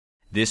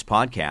This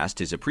podcast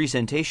is a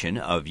presentation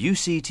of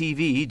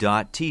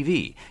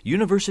UCTV.tv,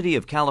 University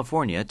of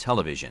California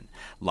Television.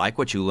 Like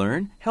what you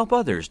learn? Help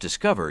others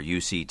discover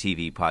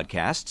UCTV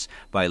podcasts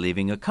by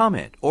leaving a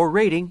comment or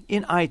rating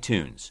in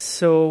iTunes.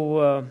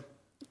 So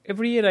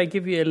every year I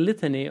give you a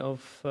litany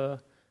of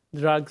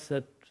drugs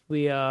that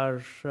we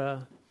are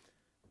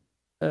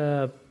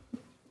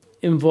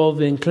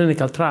involved in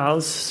clinical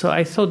trials. So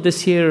I thought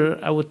this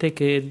year I would take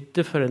a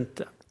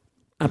different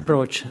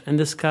approach and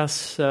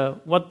discuss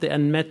what the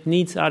unmet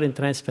needs are in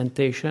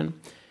transplantation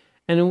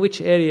and in which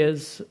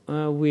areas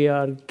we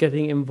are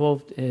getting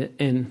involved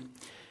in.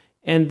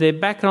 And the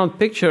background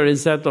picture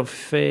is that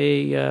of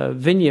a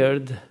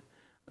vineyard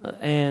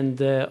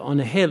and on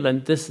a hill.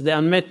 And the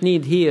unmet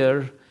need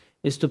here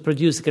is to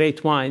produce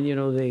great wine. You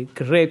know, the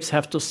grapes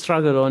have to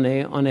struggle on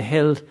a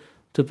hill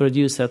to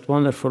produce that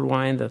wonderful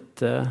wine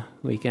that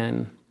we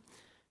can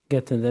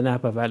get in the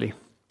Napa Valley.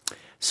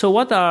 So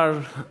what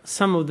are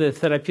some of the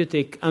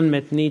therapeutic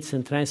unmet needs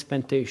in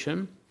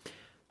transplantation?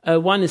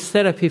 One is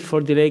therapy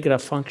for delayed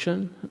graft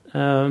function.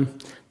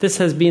 This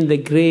has been the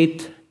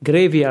great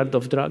graveyard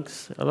of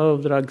drugs. A lot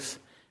of drugs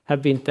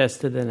have been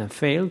tested and have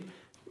failed.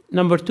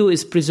 Number two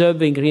is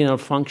preserving renal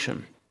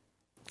function.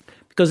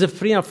 Because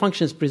if renal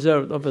function is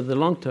preserved over the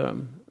long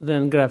term,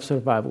 then graft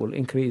survival will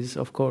increase,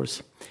 of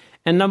course.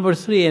 And number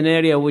three, an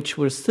area which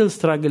we're still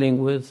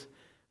struggling with,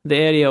 the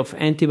area of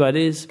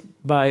antibodies,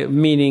 by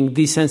meaning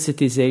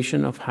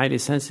desensitization of highly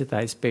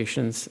sensitized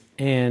patients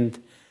and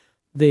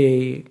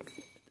the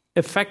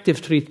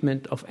effective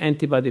treatment of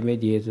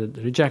antibody-mediated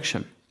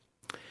rejection.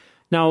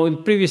 Now,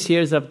 in previous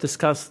years, I've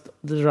discussed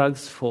the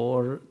drugs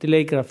for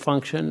delayed graft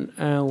function,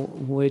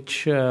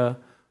 which we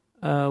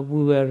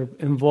were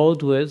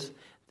involved with.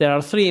 There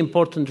are three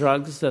important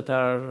drugs that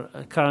are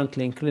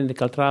currently in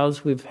clinical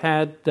trials. We've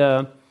had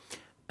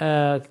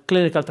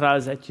clinical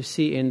trials that you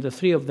see in the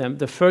three of them.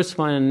 The first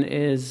one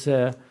is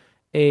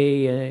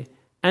a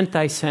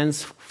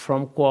antisense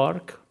from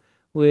quark,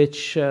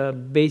 which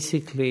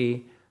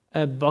basically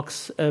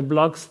blocks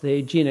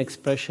the gene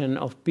expression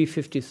of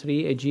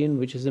P53, a gene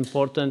which is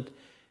important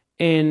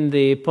in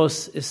the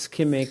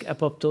post-ischemic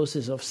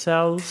apoptosis of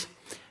cells.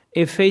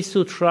 A phase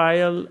 2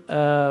 trial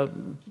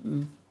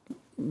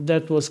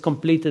that was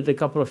completed a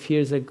couple of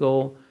years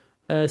ago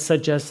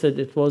suggested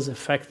it was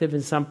effective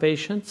in some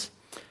patients.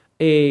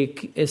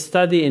 A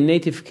study in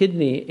native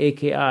kidney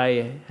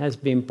AKI has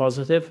been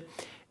positive,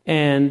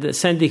 and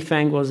Sandy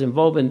Fang was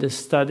involved in this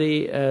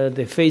study.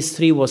 The phase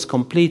 3 was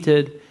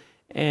completed,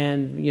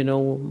 and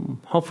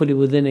hopefully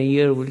within a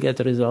year we'll get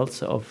the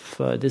results of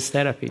this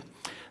therapy.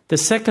 The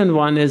second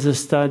one is a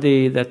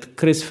study that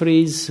Chris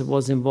Fries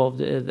was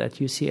involved in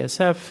at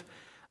UCSF,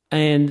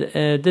 and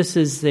this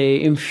is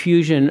the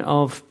infusion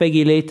of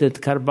pegylated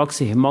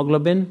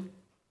carboxyhemoglobin,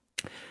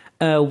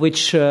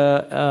 which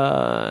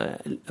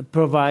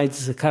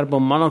provides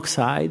carbon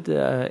monoxide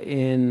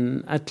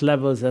at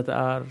levels that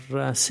are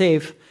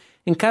safe.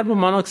 And carbon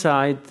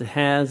monoxide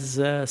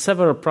has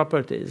several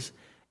properties.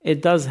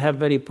 It does have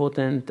very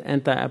potent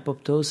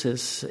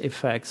anti-apoptosis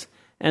effects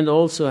and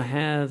also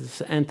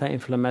has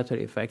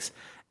anti-inflammatory effects.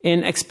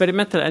 In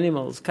experimental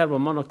animals,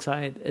 carbon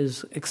monoxide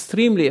is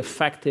extremely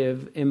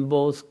effective in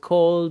both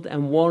cold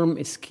and warm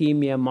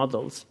ischemia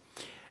models.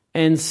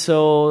 And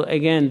so,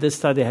 again, this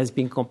study has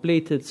been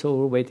completed, so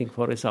we're waiting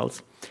for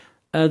results.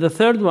 The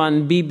third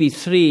one,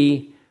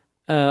 BB3,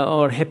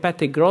 or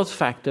hepatic growth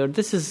factor,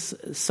 this is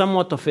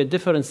somewhat of a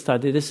different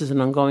study. This is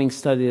an ongoing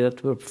study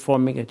that we're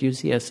performing at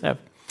UCSF.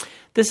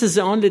 This is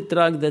the only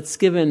drug that's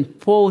given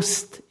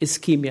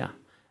post-ischemia,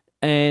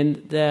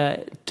 and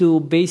to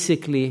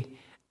basically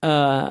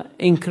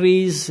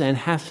increase and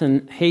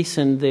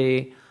hasten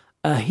the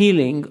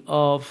healing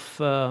of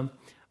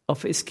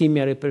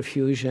ischemia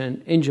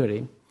reperfusion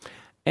injury.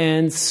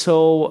 And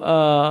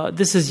so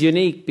this is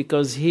unique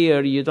because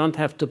here you don't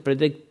have to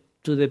predict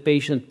to the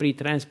patient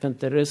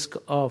pre-transplant the risk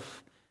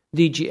of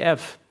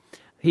DGF.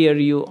 Here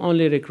you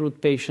only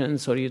recruit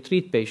patients or you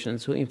treat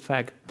patients who in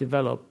fact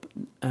develop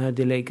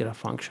delayed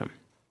graft function.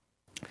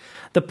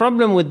 The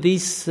problem with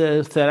these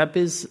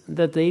therapies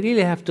that they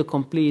really have to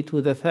compete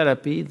with a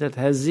therapy that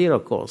has zero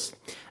cost.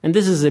 And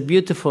this is a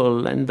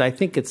beautiful, and I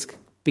think it's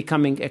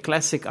becoming a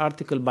classic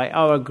article by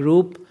our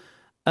group,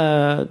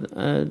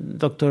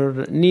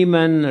 Dr.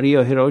 Neiman,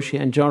 Ryo Hiroshi,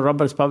 and John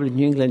Roberts published in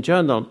New England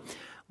Journal,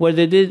 where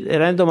they did a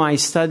randomized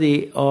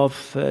study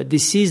of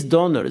deceased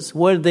donors,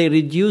 where they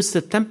reduced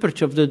the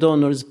temperature of the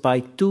donors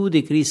by 2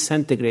 degrees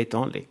centigrade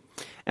only.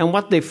 And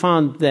what they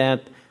found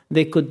that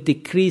they could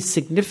decrease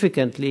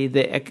significantly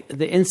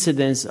the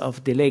incidence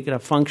of delayed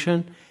graft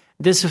function.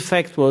 This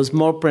effect was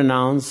more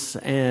pronounced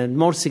and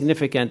more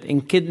significant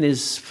in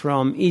kidneys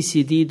from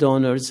ECD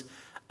donors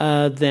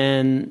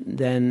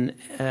than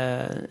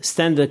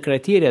standard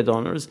criteria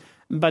donors.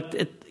 But,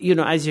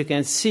 as you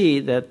can see,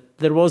 that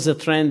there was a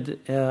trend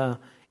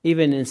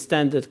even in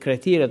standard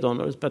criteria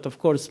donors, but of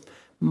course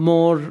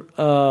more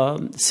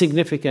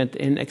significant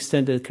in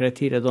extended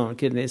criteria donor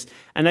kidneys.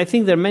 And I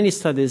think there are many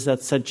studies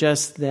that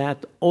suggest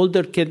that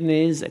older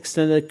kidneys,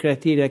 extended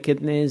criteria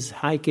kidneys,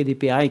 high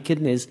KDPI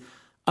kidneys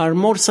are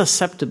more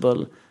susceptible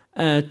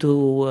to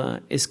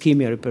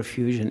ischemia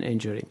reperfusion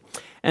injury.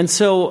 And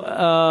so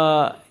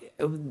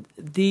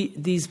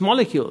these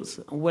molecules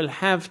will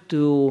have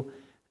to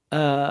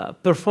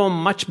perform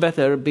much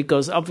better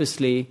because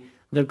obviously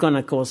they're going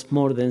to cost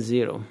more than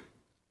zero.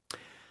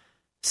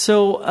 So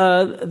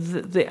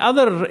the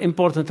other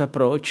important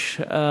approach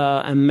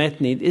and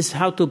met need is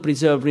how to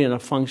preserve renal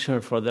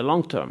function for the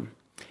long term.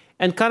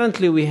 And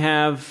currently we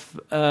have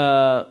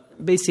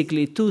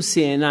basically two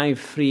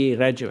CNI-free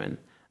regimens.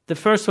 The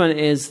first one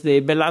is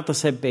the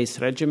belatacept-based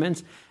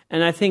regimens.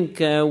 And I think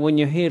when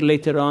you hear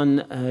later on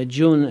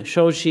June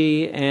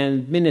Shoshi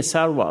and Mine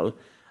Sarwal,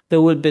 they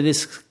will be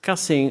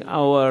discussing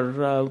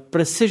our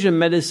precision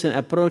medicine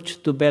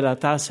approach to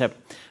belatacept.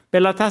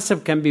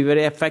 Belatacept can be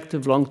very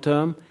effective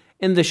long-term.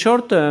 In the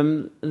short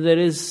term, there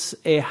is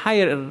a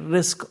higher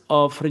risk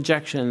of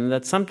rejection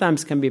that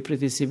sometimes can be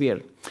pretty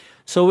severe.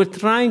 So we're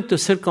trying to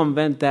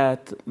circumvent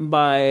that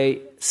by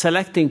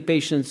selecting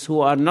patients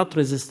who are not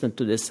resistant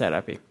to this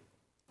therapy.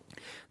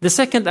 The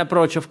second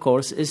approach, of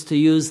course, is to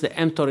use the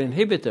mTOR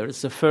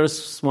inhibitors. The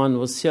first one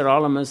was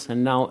sirolimus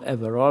and now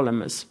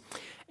everolimus.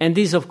 And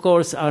these, of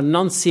course, are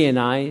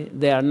non-CNI.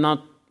 They are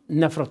not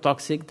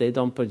nephrotoxic. They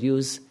don't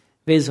produce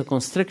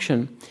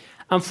vasoconstriction.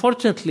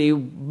 Unfortunately,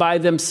 by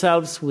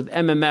themselves with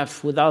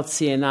MMF, without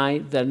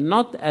CNI, they're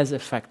not as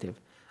effective.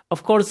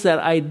 Of course,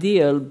 they're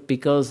ideal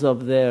because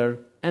of their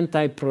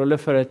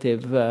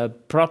anti-proliferative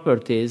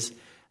properties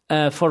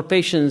for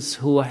patients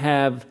who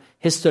have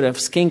history of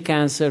skin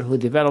cancer, who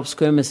develop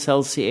squamous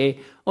cell CA,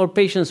 or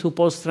patients who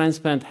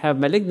post-transplant have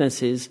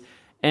malignancies.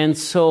 And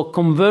so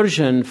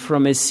conversion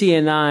from a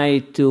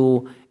CNI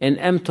to an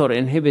mTOR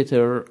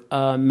inhibitor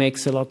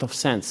makes a lot of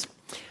sense.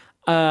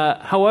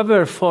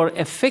 However, for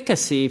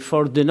efficacy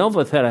for de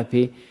novo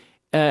therapy,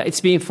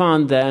 it's been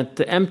found that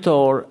the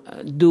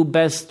mTOR do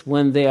best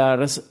when they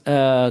are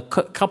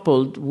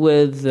coupled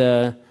with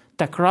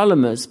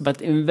tacrolimus,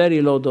 but in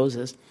very low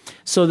doses.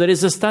 So there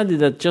is a study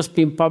that's just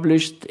been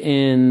published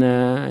in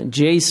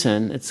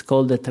JASN. It's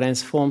called the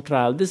Transform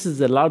trial. This is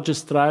the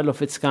largest trial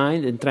of its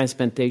kind in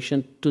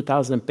transplantation,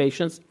 2,000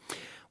 patients,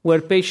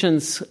 where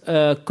patients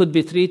could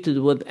be treated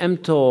with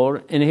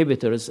mTOR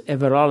inhibitors,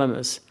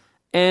 everolimus,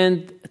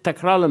 and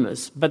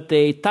tacrolimus, but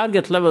the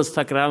target levels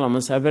of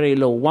tacrolimus are very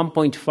low,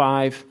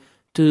 1.5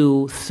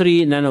 to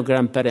 3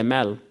 nanogram per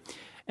ml.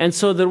 And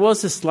so there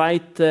was a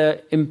slight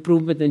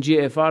improvement in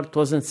GFR. It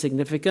wasn't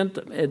significant.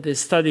 The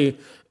study,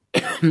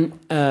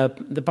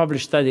 the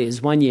published study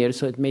is 1 year,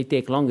 so it may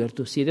take longer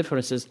to see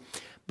differences.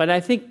 But I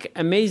think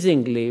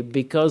amazingly,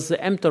 because the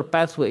mTOR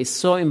pathway is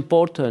so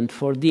important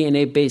for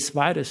DNA-based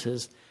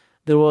viruses,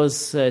 there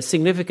was a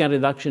significant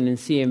reduction in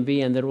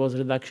CMV and there was a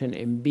reduction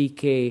in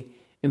BK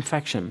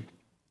infection.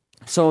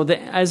 So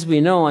as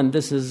we know, and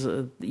this is,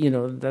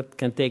 that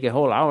can take a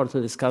whole hour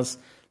to discuss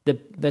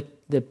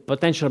the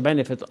potential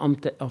benefit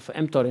of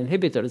mTOR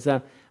inhibitors. There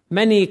are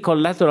many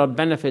collateral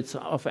benefits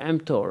of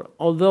mTOR,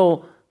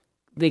 although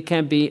they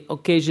can be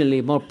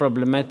occasionally more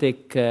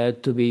problematic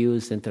to be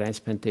used in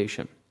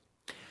transplantation.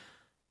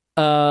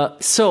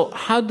 So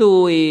how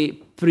do we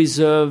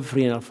preserve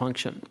renal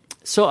function?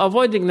 So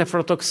avoiding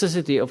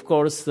nephrotoxicity, of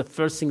course, the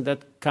first thing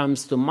that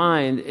comes to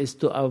mind is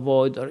to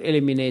avoid or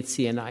eliminate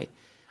CNI.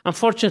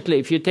 Unfortunately,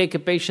 if you take a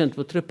patient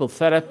with triple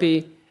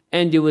therapy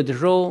and you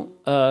withdraw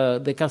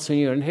the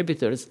calcineurin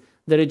inhibitors,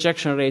 the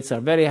rejection rates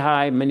are very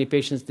high. Many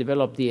patients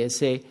develop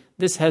DSA.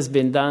 This has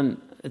been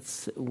done.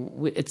 It's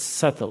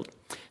settled.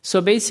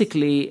 So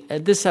basically,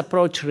 this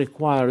approach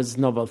requires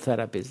novel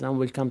therapies, and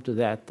we'll come to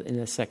that in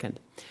a second.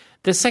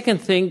 The second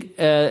thing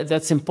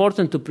that's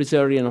important to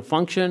preserve renal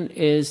function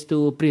is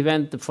to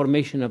prevent the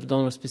formation of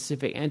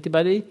donor-specific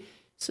antibody,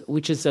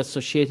 which is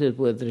associated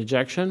with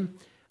rejection.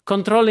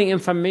 Controlling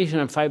inflammation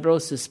and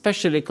fibrosis,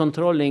 especially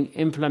controlling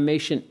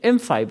inflammation in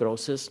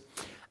fibrosis.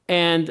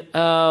 And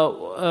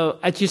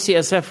at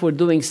UCSF, we're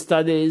doing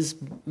studies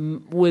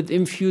with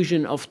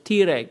infusion of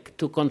Treg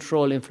to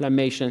control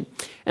inflammation.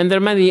 And there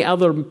are many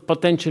other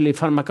potentially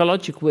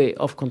pharmacologic ways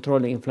of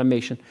controlling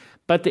inflammation.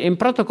 But in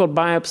protocol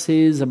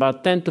biopsies,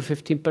 about 10 to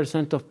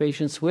 15% of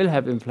patients will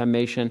have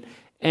inflammation.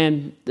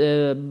 And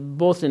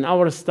both in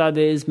our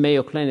studies,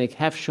 Mayo Clinic,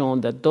 have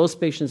shown that those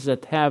patients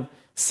that have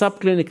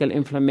subclinical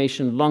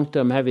inflammation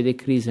long-term have a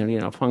decrease in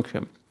renal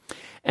function.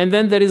 And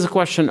then there is a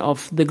question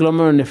of the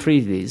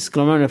glomerulonephritis.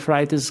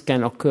 Glomerulonephritis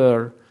can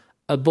occur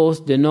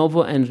both de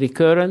novo and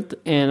recurrent,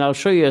 and I'll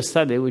show you a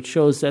study which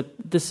shows that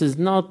this is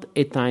not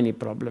a tiny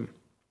problem.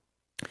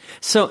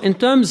 So in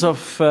terms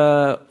of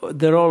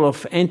the role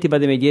of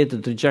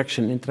antibody-mediated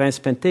rejection in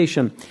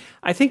transplantation,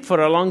 I think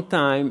for a long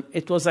time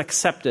it was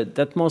accepted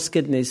that most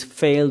kidneys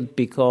failed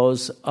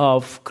because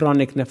of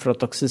chronic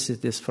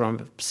nephrotoxicities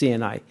from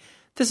CNI.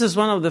 This is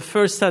one of the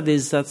first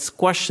studies that's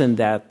questioned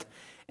that,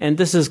 and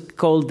this is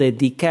called the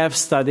DCAF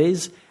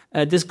studies.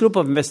 This group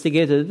of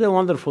investigators did a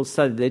wonderful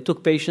study. They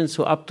took patients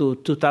who up to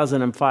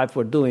 2005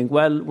 were doing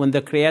well. When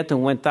the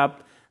creatinine went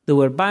up, they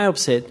were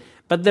biopsied,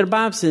 but their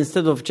biopsy,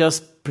 instead of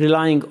just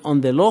relying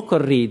on the local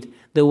read,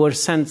 they were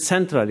sent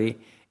centrally.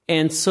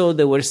 And so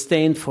they were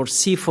stained for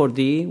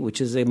C4D, which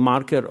is a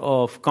marker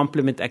of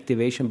complement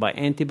activation by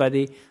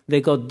antibody. They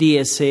got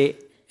DSA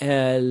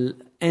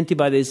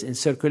antibodies in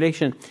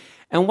circulation.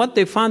 And what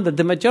they found that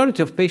the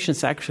majority of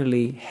patients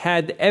actually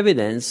had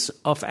evidence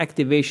of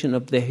activation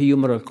of the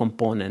humoral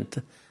component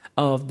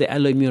of the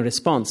alloimmune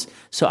response.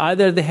 So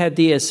either they had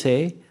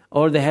DSA,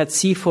 or they had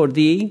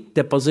C4D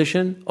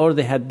deposition, or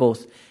they had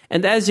both.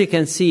 And as you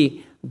can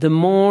see, the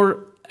more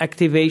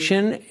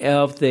activation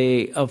of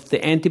the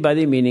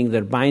antibody, meaning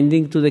they're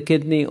binding to the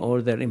kidney,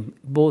 or they're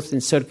both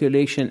in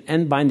circulation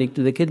and binding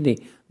to the kidney,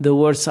 the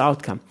worse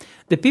outcome.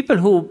 The people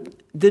who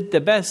did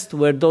the best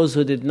were those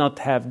who did not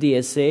have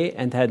DSA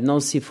and had no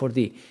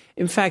C4D.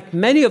 In fact,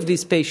 many of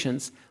these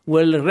patients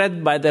were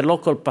read by their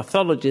local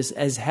pathologist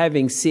as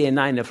having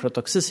CA9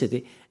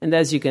 nephrotoxicity, and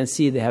as you can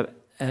see, they have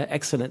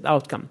excellent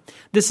outcome.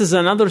 This is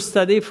another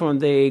study from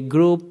the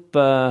group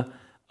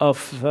of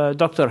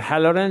Dr.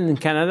 Halloran in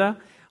Canada,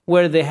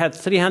 where they had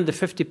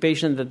 350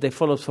 patients that they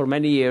followed for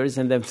many years,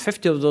 and then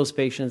 50 of those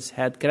patients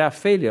had graft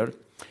failure.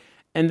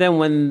 And then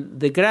when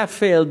the graft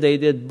failed, they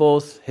did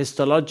both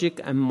histologic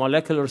and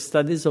molecular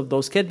studies of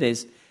those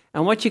kidneys.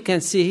 And what you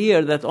can see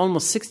here, that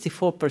almost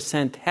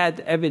 64% had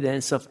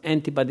evidence of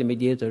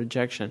antibody-mediated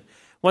rejection.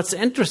 What's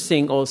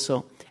interesting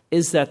also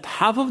is that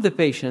half of the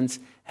patients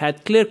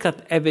had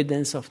clear-cut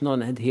evidence of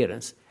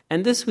non-adherence.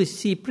 And this we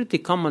see pretty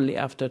commonly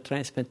after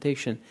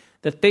transplantation,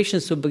 that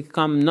patients who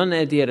become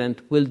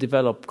non-adherent will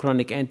develop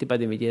chronic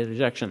antibody-mediated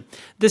rejection.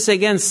 This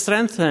again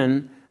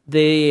strengthens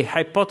the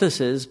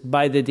hypothesis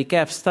by the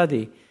DECAF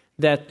study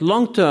that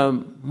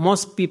long-term,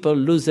 most people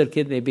lose their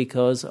kidney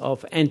because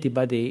of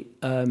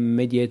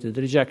antibody-mediated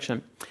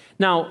rejection.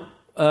 Now,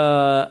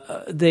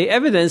 the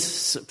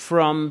evidence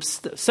from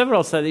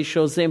several studies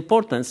shows the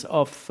importance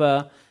of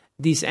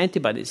these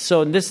antibodies.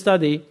 So in this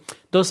study,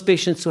 those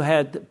patients who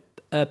had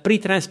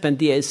pre-transplant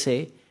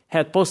DSA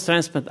had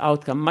post-transplant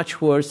outcome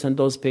much worse than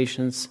those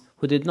patients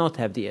who did not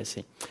have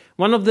DSA.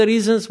 One of the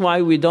reasons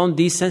why we don't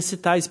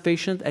desensitize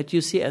patients at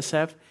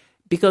UCSF,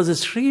 because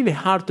it's really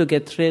hard to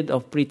get rid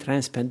of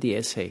pre-transplant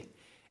DSA.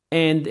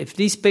 And if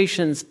these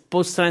patients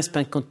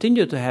post-transplant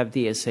continue to have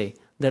DSA,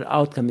 their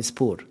outcome is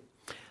poor.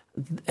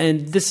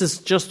 And this is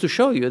just to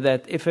show you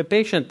that if a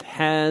patient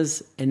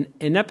has an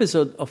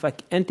episode of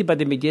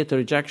antibody-mediated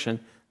rejection,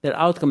 their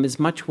outcome is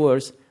much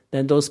worse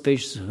than those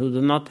patients who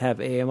do not have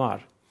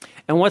AMR.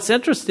 And what's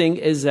interesting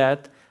is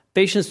that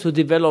patients who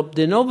develop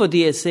de novo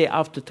DSA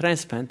after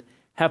transplant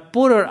have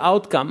poorer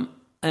outcome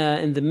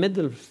in the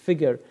middle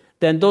figure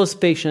than those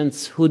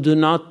patients who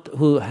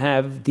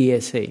have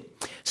DSA.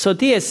 So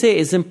DSA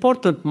is an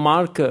important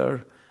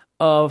marker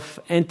of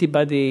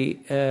antibody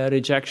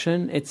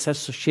rejection. It's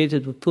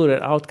associated with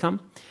poorer outcome.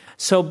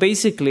 So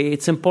basically,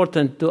 it's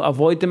important to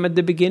avoid them at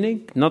the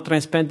beginning, not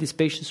transplant these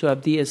patients who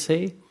have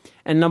DSA.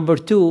 And number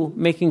two,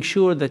 making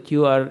sure that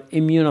you are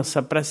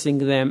immunosuppressing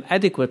them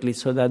adequately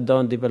so that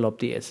don't develop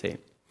DSA.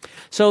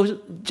 So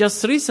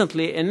just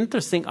recently, an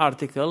interesting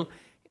article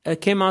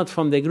came out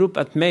from the group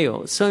at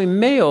Mayo. So in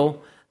Mayo,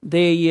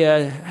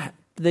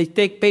 they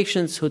take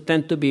patients who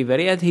tend to be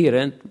very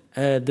adherent.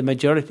 The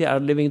majority are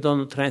living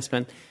donor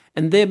transplant,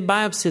 and they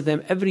biopsy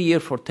them every year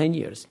for 10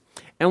 years.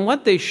 And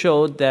what they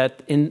showed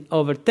that in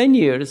over 10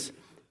 years,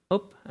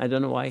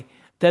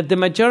 that the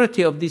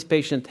majority of these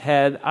patients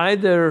had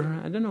either,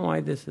 I don't know why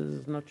this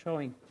is not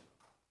showing,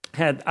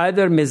 had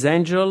either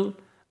mesangial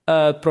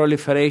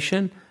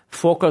proliferation,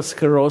 focal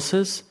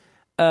sclerosis,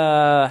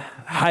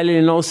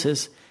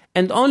 hyalinosis,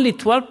 and only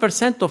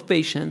 12% of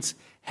patients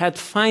had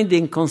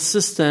finding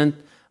consistent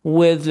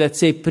with, let's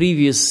say,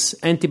 previous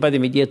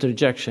antibody-mediated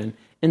rejection,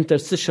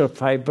 interstitial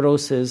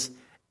fibrosis,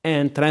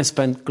 and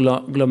transplant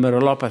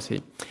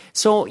glomerulopathy.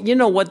 So,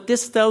 what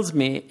this tells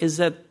me is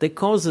that the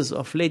causes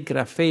of late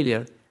graft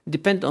failure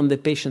depend on the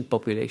patient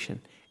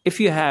population. If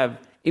you have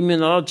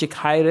immunologic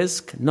high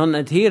risk,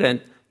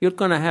 non-adherent, you're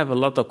going to have a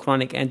lot of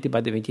chronic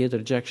antibody-mediated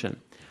rejection.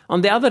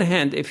 On the other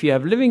hand, if you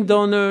have living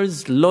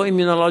donors, low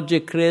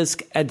immunologic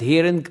risk,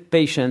 adherent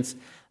patients,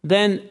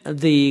 then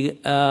the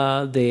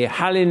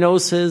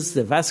hyalinosis,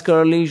 the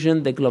vascular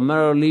lesion, the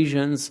glomerular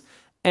lesions,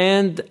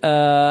 and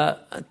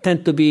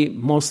tend to be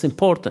most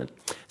important.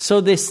 So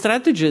the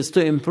strategies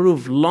to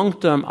improve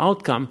long-term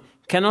outcome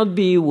cannot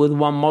be with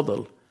one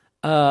model.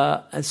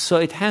 So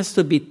it has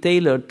to be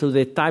tailored to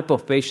the type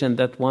of patient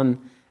that one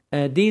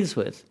deals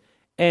with.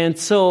 And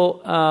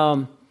so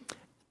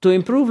to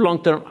improve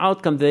long-term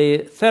outcome, the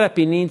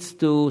therapy needs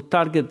to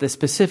target the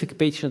specific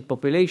patient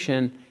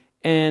population.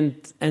 And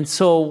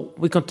so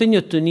we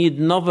continue to need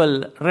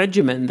novel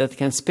regimen that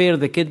can spare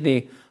the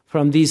kidney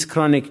from these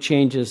chronic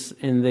changes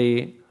in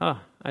the... I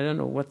don't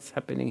know what's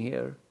happening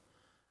here.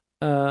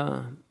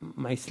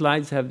 My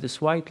slides have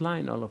this white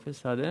line all of a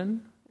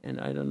sudden,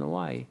 and I don't know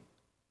why.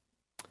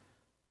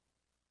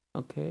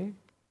 Okay.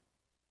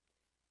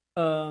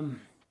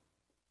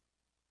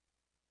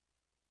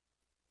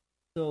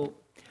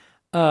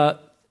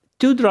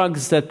 Two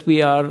drugs that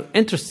we are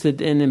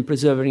interested in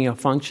preserving your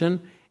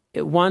function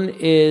One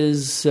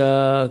is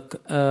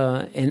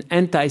an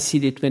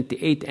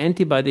anti-CD28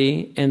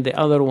 antibody, and the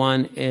other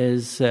one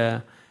is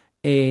a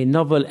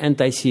novel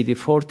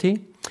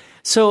anti-CD40.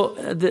 So,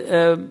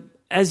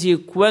 as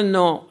you well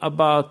know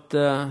about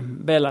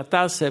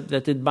belatacept,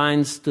 that it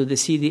binds to the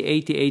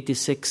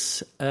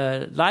CD80-86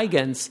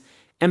 ligands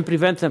and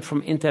prevents them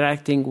from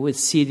interacting with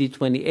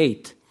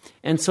CD28.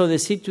 And so the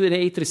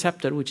CD28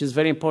 receptor, which is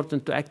very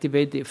important to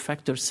activate the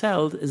effector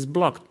cell, is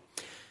blocked.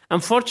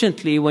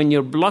 Unfortunately, when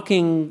you're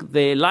blocking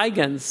the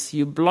ligands,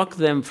 you block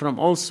them from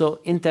also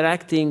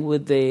interacting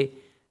with the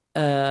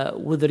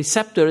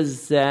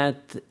receptors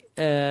that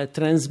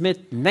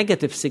transmit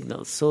negative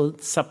signals, so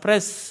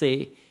suppress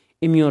the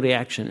immune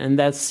reaction, and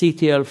that's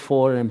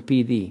CTL4 and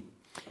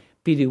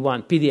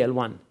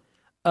PDL1.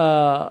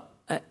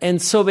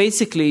 And so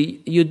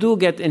basically, you do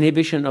get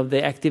inhibition of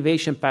the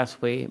activation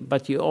pathway,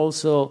 but you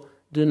also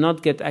do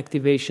not get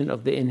activation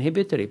of the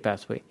inhibitory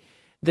pathway.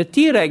 The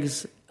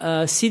Tregs,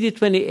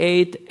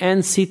 CD28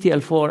 and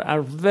CTL4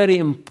 are very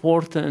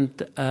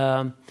important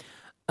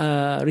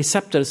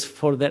receptors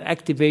for their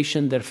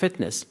activation, their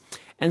fitness.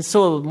 And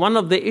so one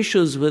of the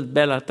issues with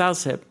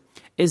belatacept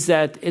is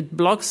that it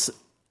blocks,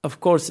 of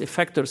course,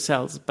 effector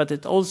cells, but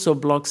it also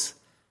blocks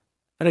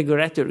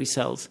regulatory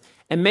cells.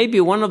 And maybe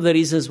one of the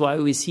reasons why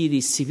we see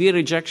this severe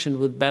rejection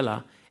with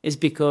bela is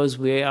because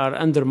we are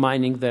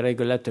undermining the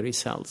regulatory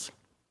cells.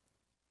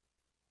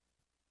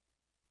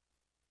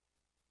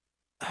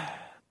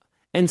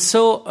 And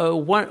so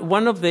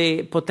one of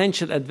the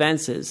potential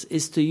advances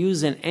is to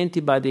use an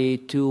antibody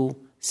to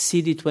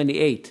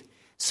CD28,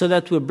 so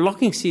that we're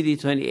blocking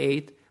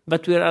CD28,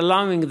 but we're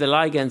allowing the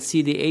ligand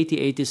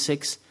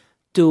CD80-86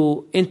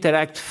 to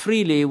interact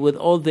freely with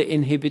all the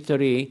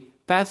inhibitory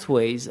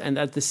pathways, and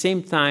at the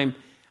same time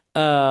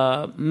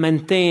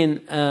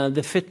maintain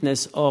the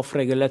fitness of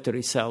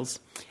regulatory cells.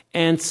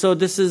 And so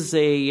this is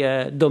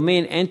a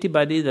domain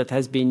antibody that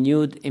has been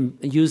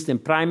used in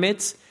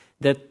primates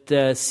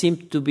that seem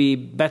to be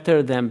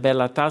better than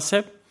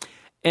belatacept.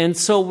 And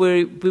so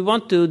we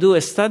want to do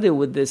a study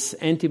with this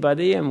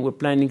antibody, and we're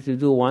planning to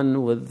do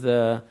one with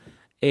a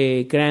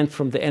grant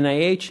from the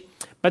NIH.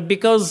 But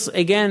because,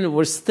 again,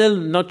 we're still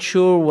not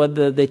sure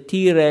whether the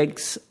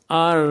Tregs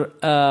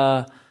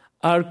are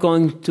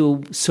going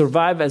to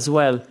survive as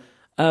well,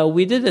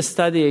 we did a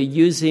study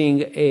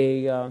using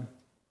a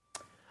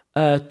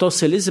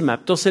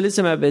tocilizumab.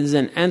 Tocilizumab is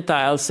an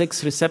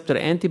anti-IL-6 receptor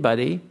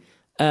antibody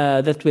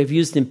that we've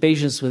used in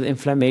patients with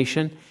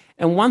inflammation.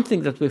 And one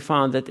thing that we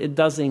found that it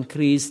does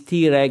increase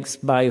Tregs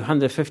by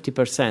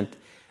 150%.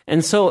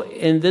 And so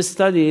in this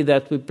study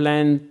that we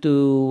plan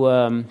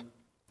to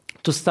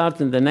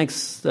start in the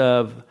next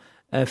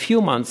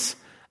few months,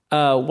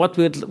 what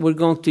we're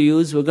going to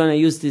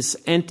use this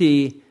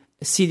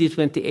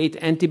anti-CD28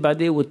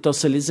 antibody with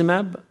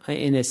tocilizumab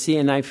in a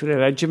CNI-free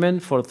regimen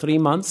for 3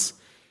 months,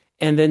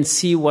 and then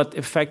see what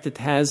effect it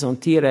has on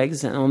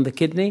Tregs and on the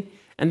kidney.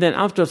 And then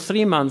after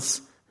 3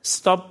 months,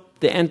 stop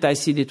the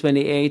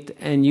anti-CD28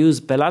 and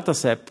use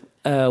belatacept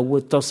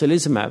with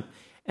tocilizumab,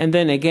 and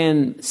then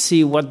again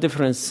see what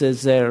difference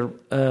is there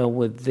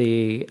with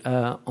the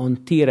on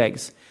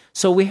Tregs.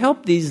 So we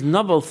hope these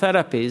novel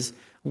therapies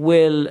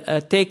will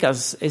take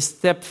us a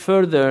step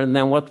further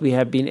than what we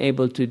have been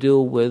able to do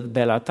with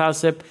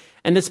belatacept,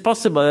 and it's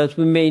possible that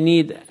we may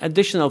need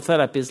additional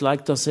therapies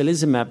like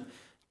tocilizumab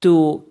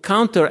to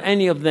counter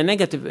any of the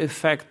negative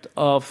effect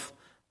of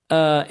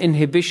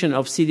inhibition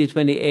of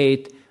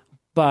CD28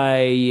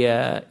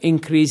 by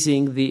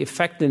increasing the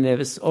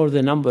effectiveness or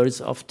the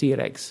numbers of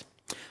Tregs.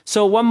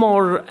 So one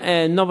more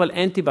novel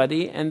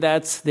antibody, and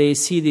that's the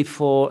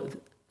CD4,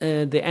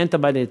 the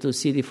antibody to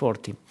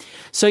CD40.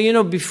 So,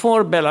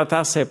 before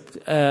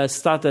belatacept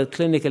started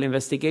clinical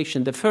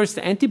investigation, the first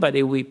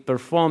antibody we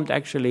performed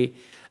actually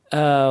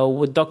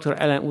with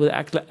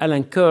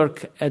Alan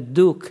Kirk at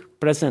Duke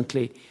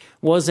presently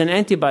was an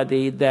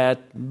antibody that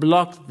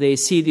blocked the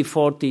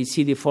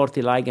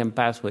CD40 ligand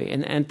pathway,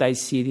 an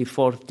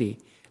anti-CD40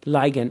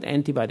 ligand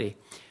antibody.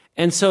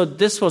 And so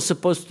this was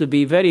supposed to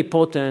be very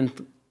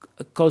potent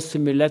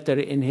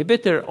co-stimulatory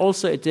inhibitor.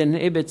 Also, it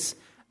inhibits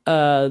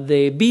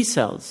the B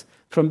cells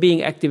from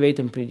being activated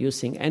and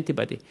producing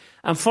antibody.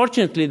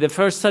 Unfortunately, the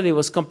first study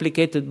was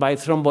complicated by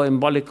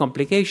thromboembolic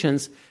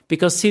complications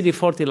because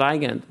CD40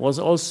 ligand was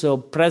also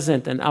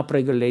present and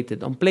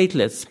upregulated on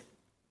platelets.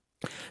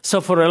 So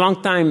for a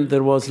long time,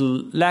 there was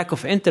lack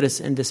of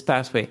interest in this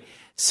pathway.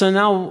 So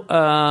now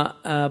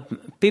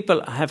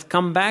people have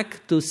come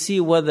back to see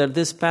whether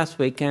this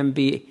pathway can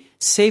be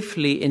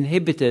safely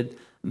inhibited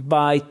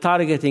by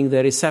targeting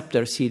the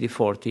receptor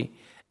CD40.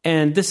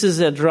 And this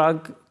is a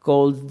drug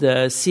called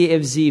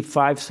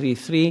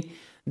CFZ533.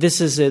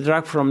 This is a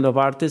drug from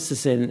Novartis.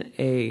 It's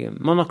a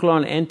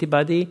monoclonal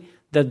antibody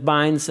that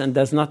binds and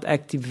does not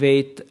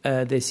activate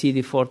the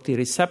CD40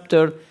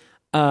 receptor,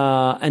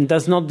 and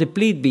does not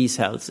deplete B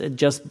cells. It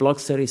just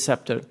blocks the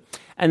receptor.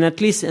 And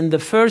at least in the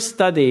first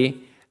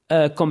study,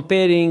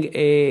 comparing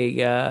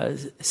a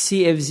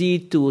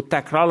CFZ to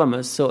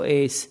tacrolimus, so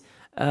a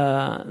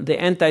the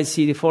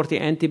anti-CD40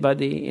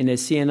 antibody in a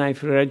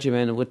CNI-free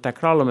regimen with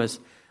tacrolimus,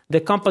 the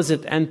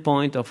composite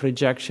endpoint of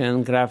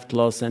rejection, graft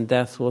loss, and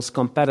death was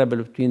comparable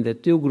between the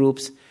two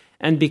groups.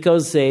 And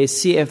because the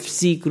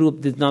CFC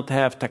group did not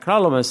have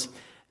tacrolimus,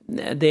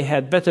 they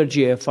had better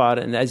GFR,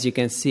 and as you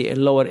can see, a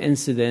lower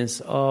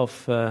incidence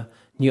of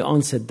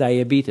new-onset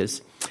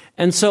diabetes.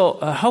 And so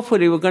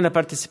hopefully we're going to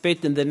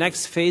participate in the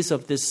next phase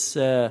of this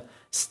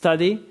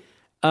study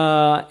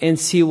and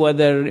see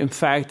whether, in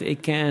fact,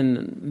 it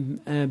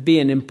can be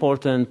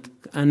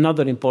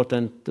another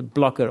important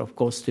blocker of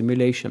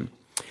co-stimulation.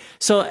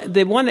 So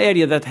the one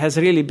area that has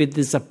really been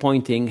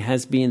disappointing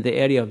has been the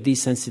area of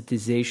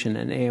desensitization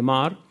and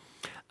AMR.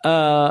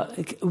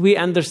 We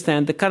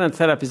understand the current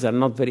therapies are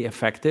not very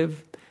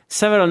effective.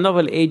 Several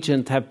novel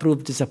agents have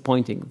proved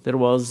disappointing. There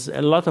was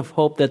a lot of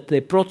hope that the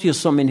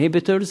proteasome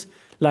inhibitors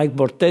like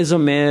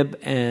bortezomib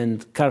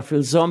and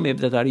carfilzomib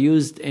that are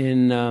used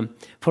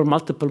for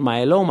multiple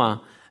myeloma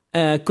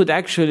could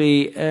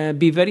actually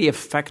be very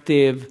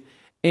effective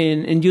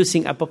in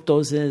inducing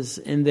apoptosis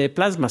in the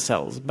plasma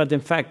cells. But in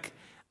fact,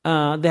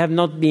 they have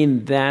not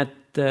been that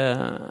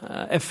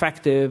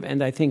effective,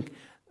 and I think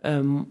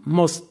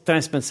most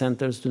transplant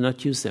centers do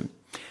not use them.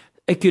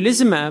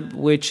 Eculizumab,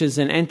 which is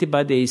an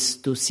antibody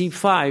to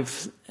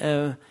C5,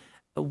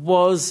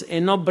 was a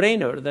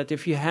no-brainer that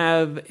if you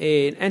have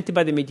an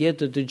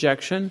antibody-mediated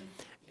rejection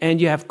and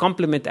you have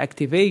complement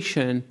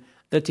activation,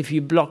 that if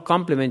you block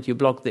complement, you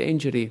block the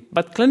injury.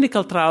 But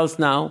clinical trials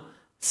now,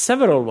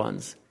 several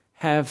ones,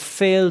 have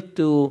failed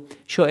to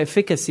show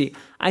efficacy.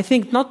 I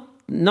think not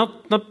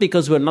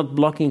because we're not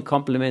blocking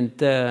complement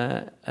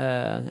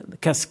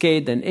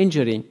cascade and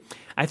injury.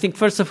 I think,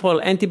 first of all,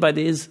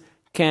 antibodies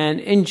can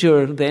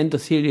injure the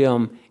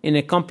endothelium in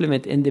a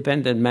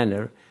complement-independent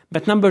manner.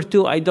 But number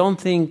two, I don't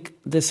think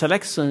the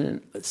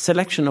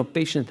selection of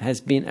patients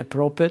has been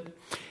appropriate.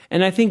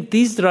 And I think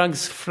these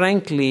drugs,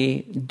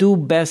 frankly, do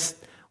best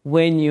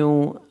when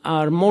you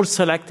are more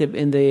selective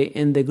in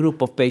the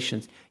group of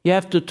patients. You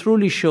have to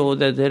truly show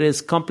that there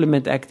is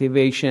complement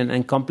activation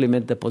and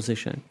complement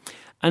deposition.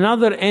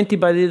 Another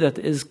antibody that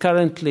is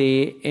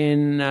currently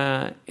in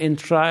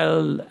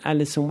trial,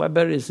 Alison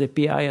Weber is a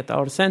PI at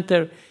our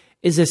center,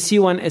 is a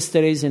C1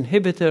 esterase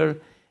inhibitor.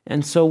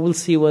 And so we'll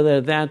see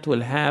whether that will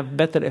have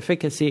better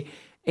efficacy.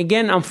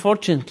 Again,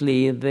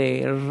 unfortunately,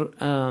 the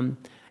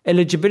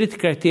eligibility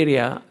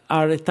criteria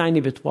are a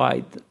tiny bit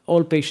wide.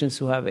 All patients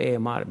who have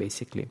AMR,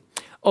 basically.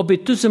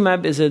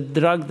 Obituzumab is a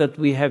drug that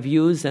we have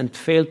used and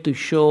failed to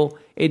show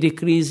a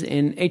decrease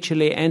in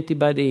HLA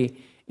antibody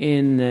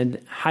in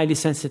highly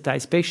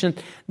sensitized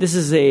patients. This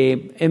is a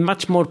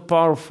much more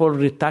powerful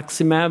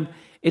rituximab.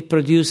 It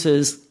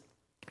produces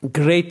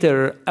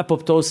greater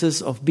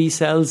apoptosis of B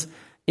cells,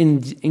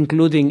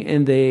 including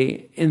in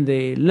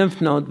the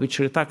lymph node, which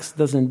Ritux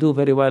doesn't do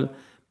very well,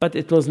 but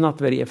it was not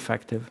very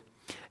effective.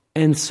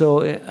 And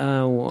so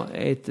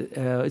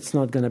it's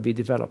not going to be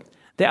developed.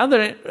 The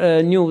other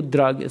new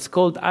drug is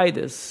called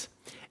IDES.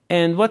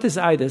 And what is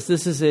IDES?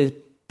 This is a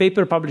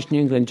paper published in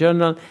New England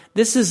Journal.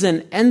 This is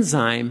an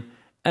enzyme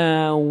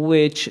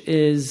which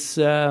is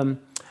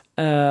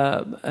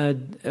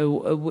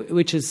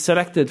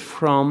selected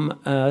from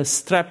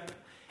strep.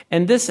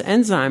 And this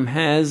enzyme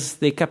has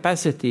the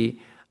capacity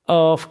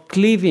of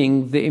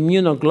cleaving the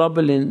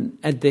immunoglobulin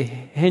at the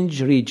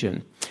hinge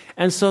region.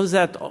 And so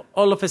that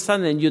all of a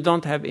sudden you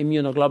don't have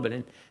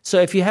immunoglobulin. So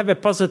if you have a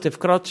positive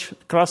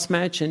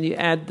cross-match and you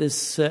add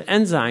this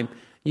enzyme,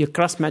 your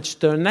cross-match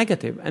turn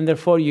negative. And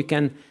therefore you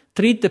can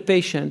treat the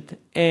patient,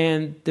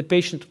 and the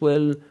patient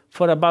will,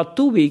 for about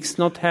 2 weeks,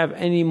 not have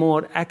any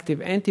more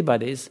active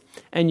antibodies,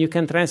 and you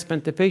can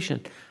transplant the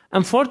patient.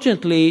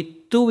 Unfortunately,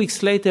 2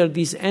 weeks later,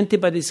 these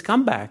antibodies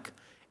come back.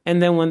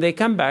 And then when they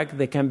come back,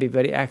 they can be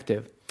very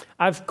active.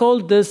 I've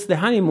called this the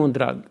honeymoon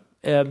drug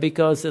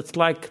because it's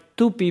like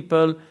two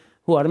people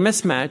who are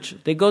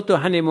mismatched. They go to a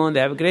honeymoon, they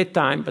have a great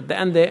time, but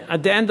at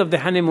the end of the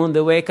honeymoon, they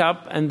wake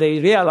up and they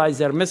realize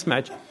they're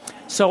mismatched.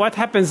 So what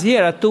happens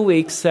here at 2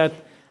 weeks that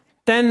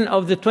 10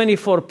 of the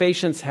 24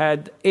 patients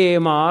had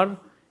AMR,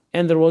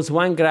 and there was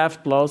one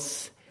graft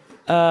loss.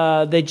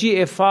 The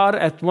GFR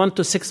at 1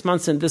 to 6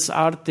 months in this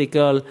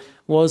article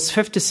was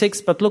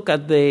 56, but look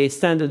at the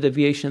standard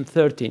deviation,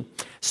 13.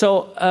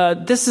 So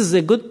this is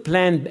a good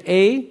plan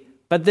A,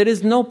 but there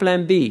is no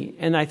plan B.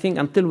 And I think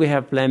until we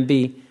have plan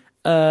B,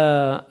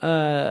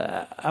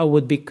 I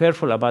would be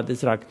careful about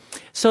this drug.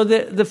 So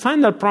the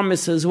final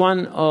promise is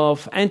one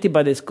of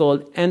antibodies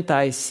called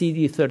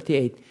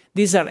anti-CD38.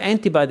 These are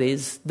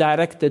antibodies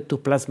directed to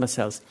plasma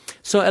cells.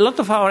 So a lot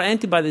of our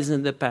antibodies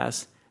in the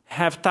past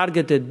have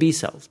targeted B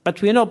cells.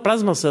 But we know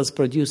plasma cells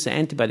produce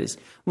antibodies.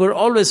 We're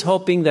always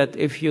hoping that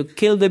if you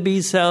kill the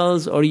B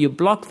cells or you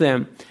block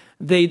them,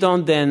 they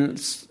don't then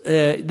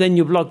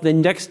you block the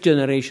next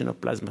generation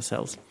of plasma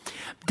cells.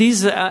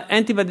 These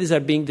antibodies are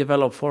being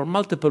developed for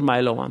multiple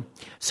myeloma.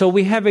 So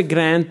we have a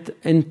grant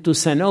into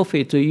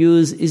Sanofi to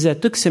use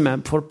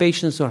isatuximab for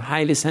patients who are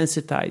highly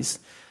sensitized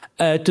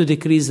to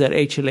decrease their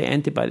HLA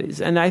antibodies.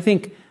 And I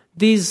think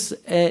these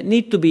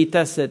need to be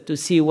tested to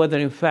see whether,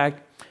 in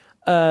fact,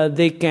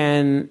 They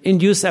can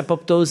induce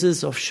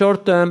apoptosis of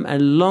short-term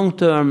and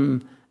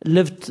long-term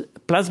lived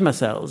plasma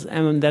cells,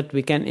 and that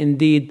we can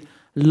indeed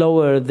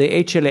lower the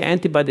HLA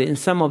antibody in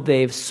some of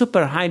the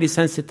super highly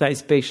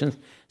sensitized patients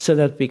so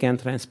that we can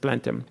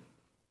transplant them.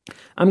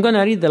 I'm going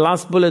to read the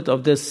last bullet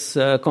of this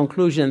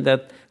conclusion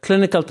that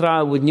clinical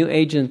trial with new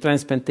agent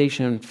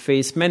transplantation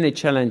face many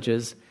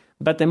challenges,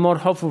 but a more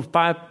hopeful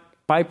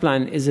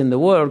pipeline is in the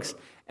works,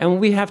 and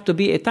we have to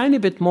be a tiny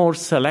bit more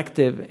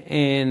selective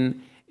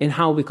in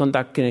how we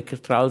conduct clinical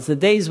trials. The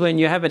days when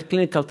you have a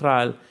clinical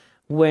trial,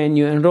 when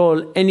you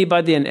enroll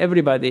anybody and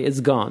everybody, it's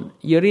gone.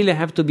 You really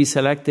have to be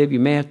selective. You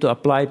may have to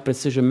apply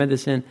precision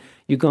medicine.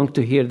 You're going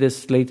to hear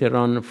this later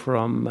on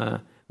from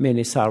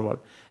Manny Sarwar.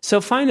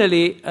 So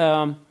finally,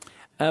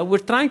 we're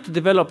trying to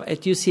develop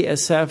at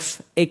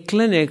UCSF a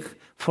clinic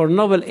for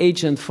novel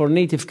agent for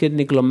native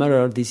kidney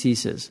glomerular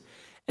diseases.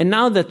 And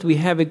now that we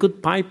have a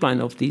good pipeline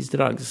of these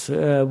drugs,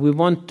 we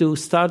want to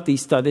start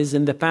these studies.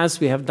 In the past,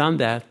 we have done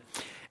that.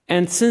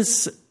 And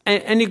since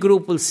any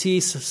group will see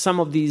some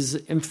of these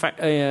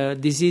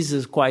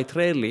diseases quite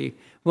rarely,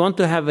 we want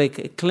to have a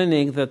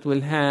clinic that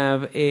will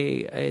have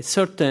a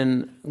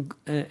certain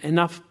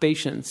enough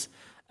patients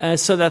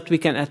so that we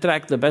can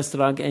attract the best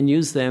drug and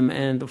use them,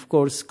 and of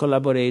course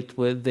collaborate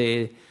with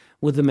the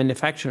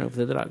manufacturer of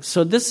the drug.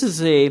 So this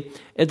is a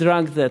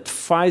drug that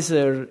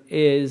Pfizer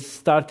is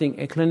starting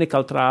a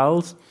clinical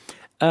trials.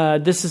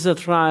 This is a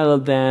trial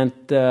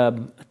that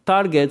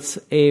targets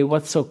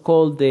what's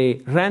so-called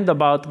the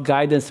roundabout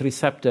guidance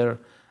receptor,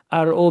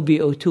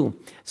 ROBO2.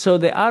 So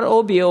the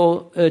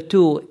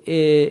ROBO2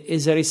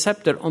 is a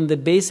receptor on the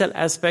basal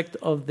aspect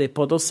of the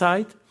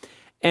podocyte,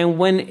 and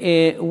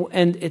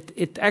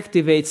it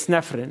activates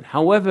nephrin.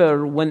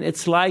 However, when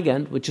its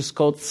ligand, which is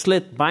called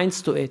SLIT,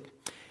 binds to it,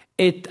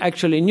 it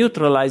actually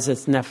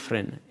neutralizes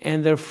nephrin,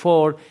 and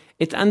therefore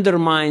it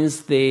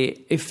undermines the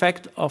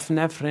effect of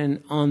nephrin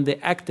on the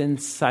actin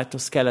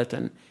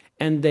cytoskeleton,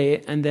 and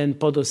then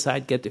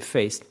podocyte get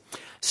effaced.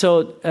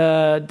 So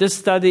this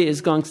study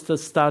is going to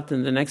start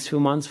in the next few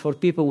months for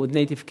people with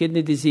native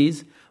kidney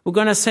disease. We're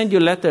going to send you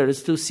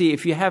letters to see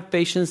if you have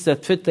patients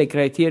that fit the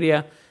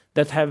criteria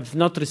that have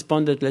not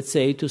responded, let's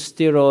say, to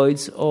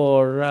steroids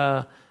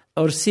or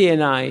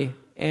CNI,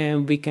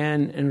 and we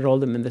can enroll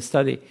them in the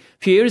study. A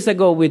few years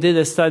ago, we did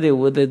a study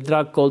with a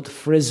drug called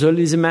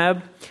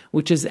frezolizumab,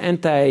 which is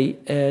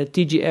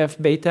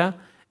anti-TGF-beta,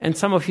 and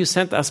some of you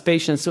sent us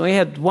patients. So we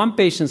had one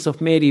patient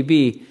of Mary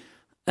B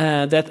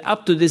that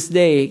up to this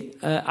day,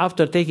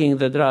 after taking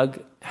the drug,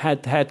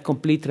 had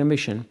complete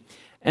remission.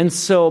 And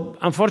so,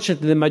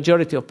 unfortunately, the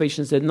majority of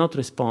patients did not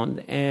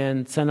respond,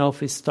 and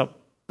Sanofi stopped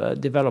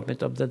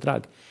development of the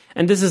drug.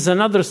 And this is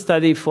another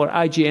study for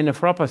IgA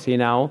nephropathy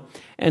now,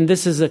 and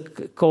this is a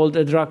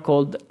drug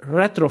called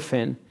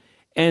Retrophin.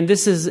 And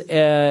this is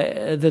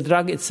the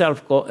drug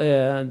itself,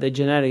 the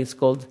generic is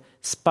called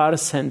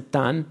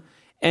sparsentan.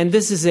 And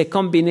this is a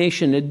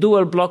combination, a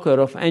dual blocker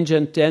of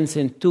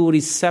angiotensin II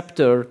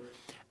receptor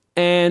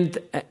and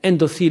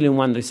endothelin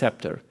 1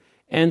 receptor.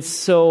 And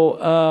so,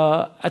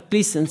 at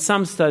least in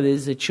some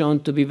studies, it's shown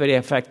to be very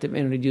effective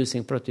in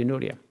reducing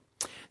proteinuria.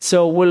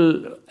 So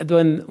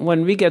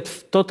when we get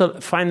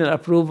final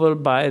approval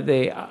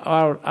by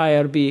our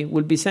IRB,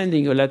 we'll be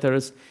sending you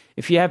letters.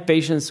 If you have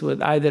patients with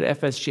either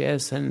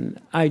FSGS and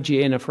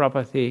IgA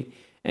nephropathy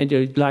and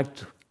you'd like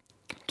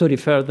to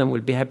refer them,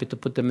 we'll be happy to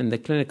put them in the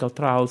clinical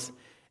trials.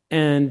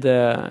 And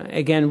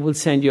again, we'll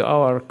send you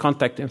our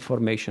contact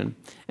information.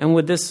 And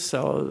with this,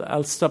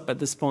 I'll stop at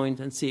this point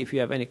and see if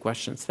you have any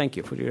questions. Thank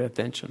you for your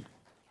attention.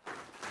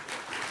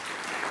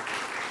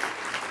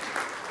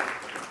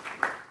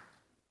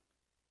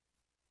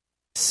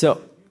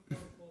 So,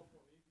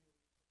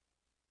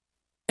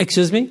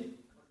 excuse me?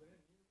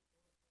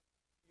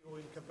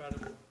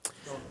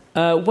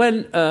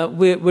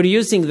 We're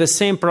using the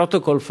same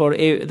protocol for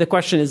the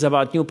question is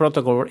about new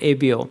protocol for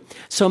ABO.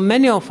 So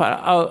many of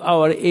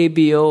our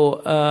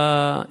ABO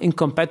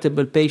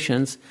incompatible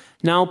patients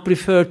now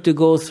prefer to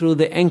go through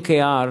the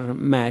NKR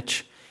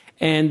match.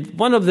 And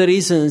one of the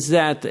reasons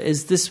that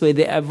is this way,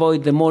 they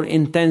avoid the more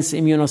intense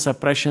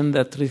immunosuppression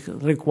that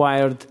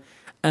required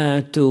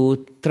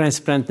to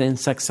transplant them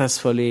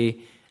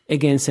successfully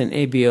against an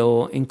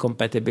ABO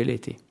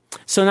incompatibility.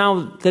 So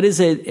now there is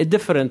a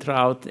different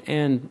route,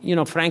 and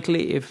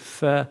frankly,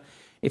 if I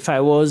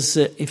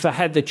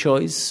had the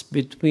choice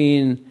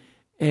between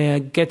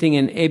getting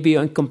an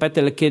ABO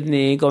incompatible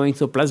kidney, going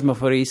through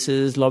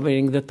plasmapheresis,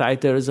 lowering the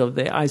titers of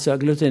the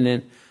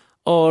isoagglutinin,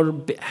 or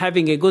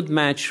having a good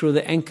match through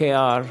the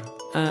NKR,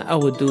 I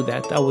would do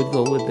that. I would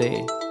go with the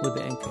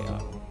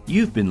NKR.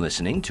 You've been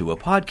listening to a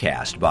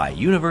podcast by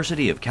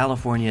University of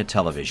California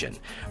Television.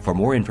 For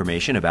more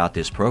information about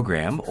this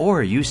program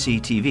or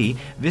UCTV,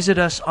 visit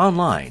us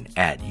online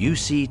at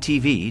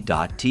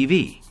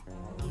uctv.tv.